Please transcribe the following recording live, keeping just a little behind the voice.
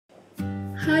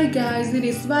Hi guys, it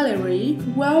is Valerie.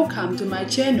 Welcome to my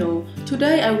channel.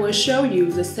 Today I will show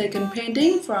you the second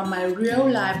painting from my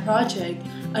real-life project,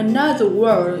 Another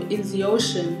World in the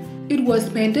Ocean. It was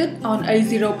painted on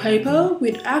A0 paper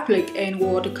with acrylic and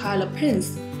watercolor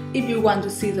paints. If you want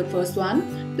to see the first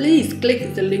one, please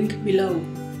click the link below.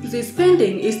 This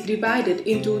painting is divided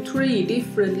into 3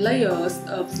 different layers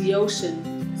of the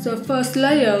ocean. The first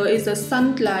layer is a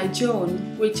sunlight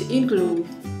zone, which includes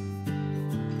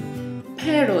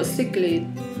parrot cichlid,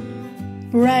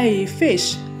 ray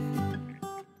fish,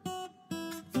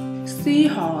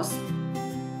 seahorse,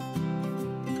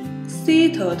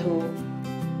 sea turtle,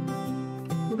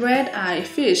 red-eye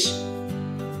fish,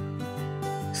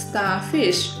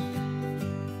 starfish,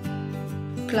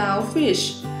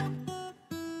 clownfish,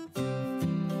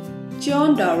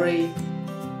 John Dory,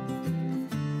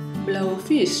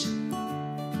 blowfish,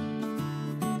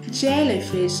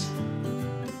 jellyfish,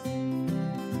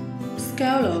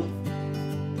 scallop,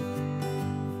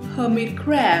 hermit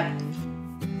crab,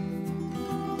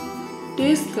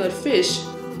 discus fish,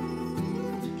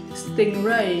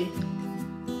 stingray,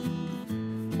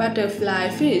 butterfly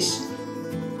fish,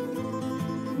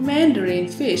 mandarin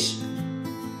fish,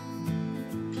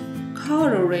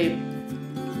 coral reef,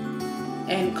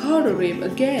 and coral reef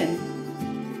again.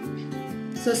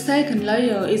 The second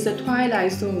layer is the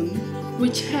twilight zone,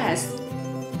 which has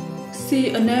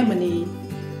sea anemone,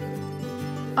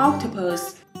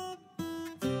 octopus,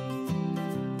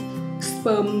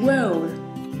 sperm whale,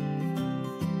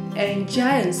 and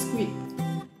giant squid.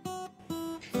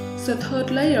 The third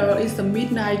layer is the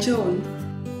midnight zone,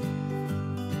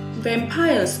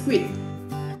 vampire squid,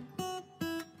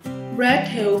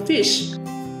 red-tailed fish,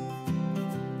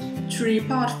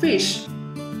 tripod fish,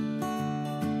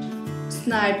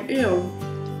 snipe eel,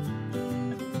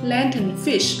 lantern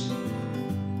fish,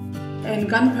 and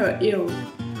gunper eel.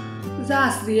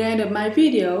 That's the end of my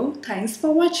video. Thanks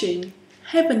for watching.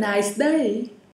 Have a nice day.